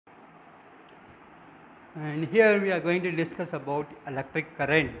And here we are going to discuss about electric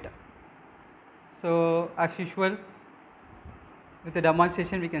current. So as usual, with the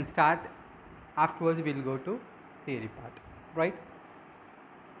demonstration we can start, afterwards we will go to theory part, right?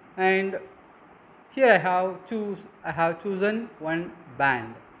 And here I have chosen one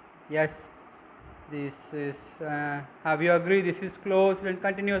band. Yes, this is have you agree this is closed and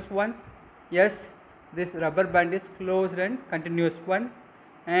continuous one? Yes, this rubber band is closed and continuous one.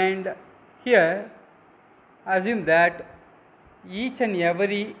 And here assume that each and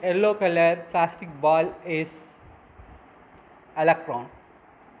every yellow color plastic ball is electron.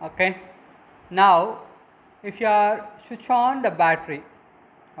 Okay, now if you are switch on the battery,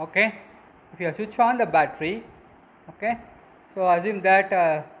 okay, if you switch on the battery, okay, so assume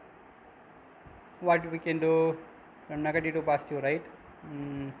that what we can do from negative to positive, right?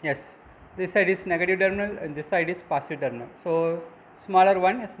 Yes, this side is negative terminal and this side is positive terminal. So smaller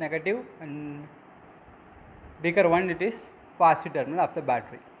one is negative and bigger one it is positive terminal of the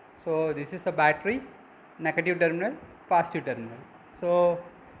battery. So this is a battery, negative terminal, positive terminal. So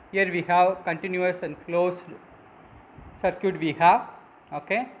here we have continuous and closed circuit we have.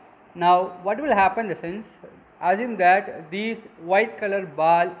 Okay, now what will happen in the sense, assume that this white color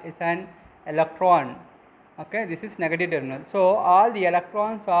ball is an electron. Okay, this is negative terminal. So all the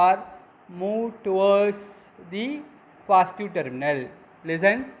electrons are moved towards the positive terminal.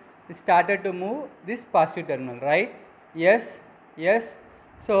 Listen, it started to move this positive terminal, right? Yes, yes.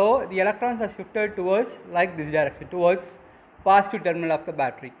 So the electrons are shifted towards like this direction, towards positive terminal of the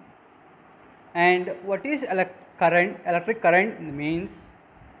battery. And what is electric current means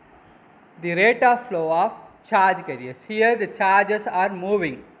the rate of flow of charge carriers. Here the charges are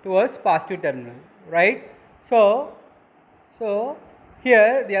moving towards positive terminal, right? So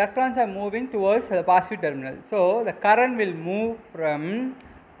here the electrons are moving towards the positive terminal. So the current will move from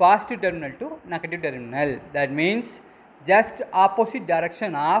positive terminal to negative terminal. That means just opposite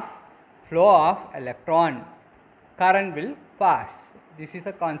direction of flow of electron, current will pass. This is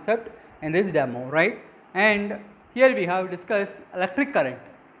a concept in this demo, right? And here we have discussed electric current.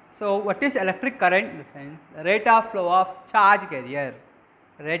 So what is electric current in the sense? The rate of flow of charge carrier,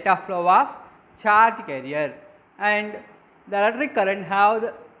 rate of flow of charge carrier. And the electric current have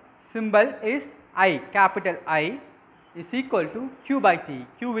the symbol is I, capital I, is equal to Q by T.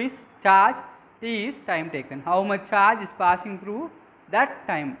 Q is charge, T is time taken, how much charge is passing through that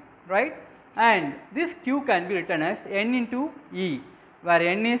time, right? And this Q can be written as N into E, where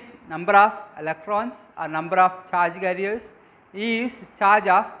N is number of electrons or number of charge carriers, E is charge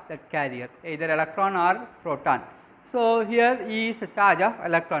of that carrier, either electron or proton. So here E is the charge of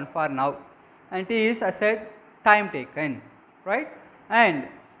electron for now, and T is, I said, time taken, right? And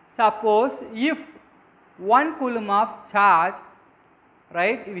suppose if 1 coulomb of charge,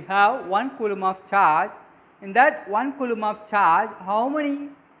 right, we have 1 coulomb of charge, in that 1 coulomb of charge, how many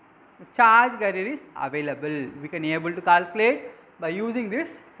charge carrier is available? We can able to calculate by using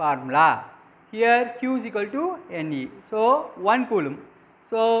this formula. Here Q is equal to Ne, so 1 coulomb.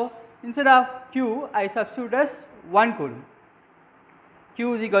 So instead of Q, I substitute as 1 coulomb.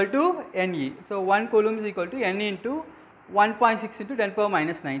 Q is equal to Ne, so 1 coulomb is equal to Ne into 1.6 into 10 power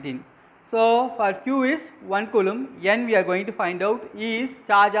minus 19. So for Q is 1 coulomb, N we are going to find out, E is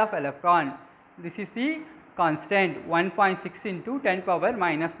charge of electron. This is the constant, 1.6 into 10 power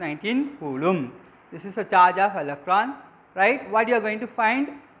minus 19 coulomb. This is a charge of electron, right? What you are going to find?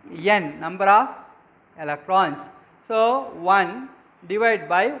 N, number of electrons. So 1 divided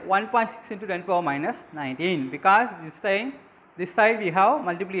by 1.6 into 10 power minus 19, because this time this side we have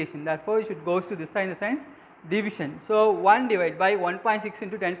multiplication, therefore it should goes to this side in the sense division. So 1 divided by 1.6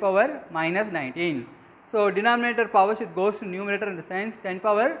 into 10 power minus 19. So denominator power should goes to numerator in the sense 10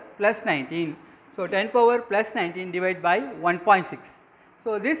 power plus 19. So 10 power plus 19 divided by 1.6.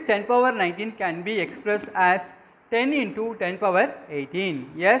 So this 10 power 19 can be expressed as 10 into 10 power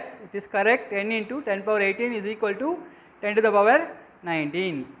 18. Yes, it is correct. 10 into 10 power 18 is equal to 10 to the power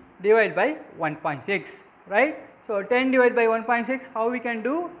 19 divided by 1.6, right? So 10 divided by 1.6, how we can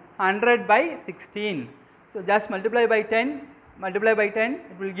do? 100 by 16. So just multiply by 10, it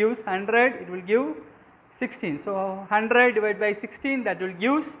will give 100, it will give 16. So 100 divided by 16, that will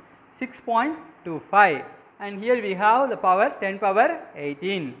give 6.25. And here we have the power 10 power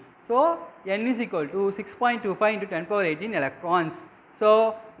 18. So N is equal to 6.25 into 10 power 18 electrons.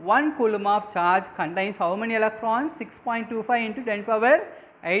 So 1 coulomb of charge contains how many electrons? 6.25 into 10 power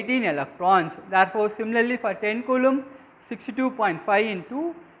 18 electrons. Therefore similarly for 10 coulomb, 62.5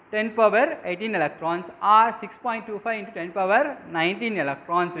 into 10 power 18 electrons, or 6.25 into 10 power 19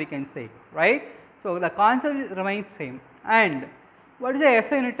 electrons we can say, right? So the concept remains same. And What is the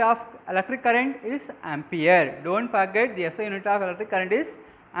SI unit of electric current? Is ampere. Don't forget the SI unit of electric current is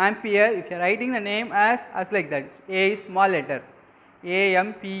ampere. If you are writing the name as like that, A is small letter,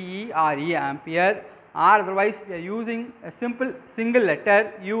 AMPERE, ampere, or otherwise we are using a simple single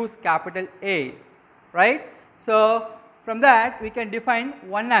letter, use capital A, right? So from that we can define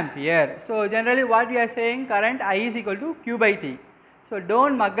 1 ampere. So generally what we are saying, current I is equal to Q by T. So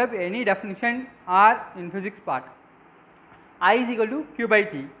don't mug up any definition or in physics part. I is equal to Q by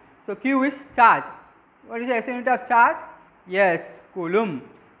T. So Q is charge. What is the SI unit of charge? Yes, coulomb,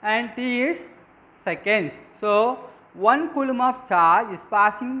 and T is seconds. So 1 coulomb of charge is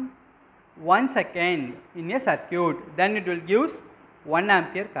passing 1 second in a circuit, then it will give 1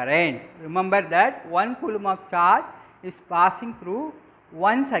 ampere current. Remember that 1 coulomb of charge is passing through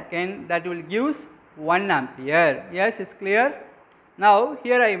 1 second, that will give 1 ampere. Yes, it's clear. Now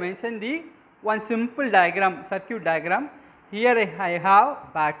here I mentioned the one simple diagram, circuit diagram. Here I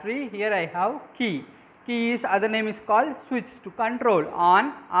have battery, here I have key. Key is, other name is called switch, to control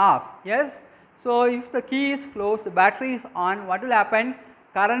on off. Yes. So if the key is closed, the battery is on, what will happen?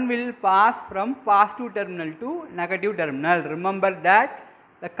 Current will pass from positive terminal to negative terminal. Remember that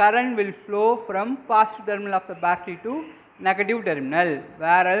the current will flow from positive terminal of the battery to negative terminal,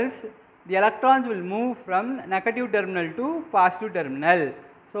 whereas the electrons will move from negative terminal to positive terminal.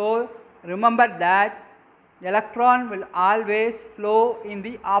 So remember that electron will always flow in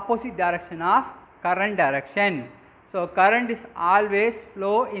the opposite direction of current direction. So current is always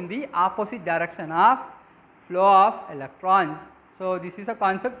flow in the opposite direction of flow of electrons. So this is a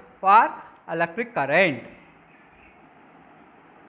concept for electric current.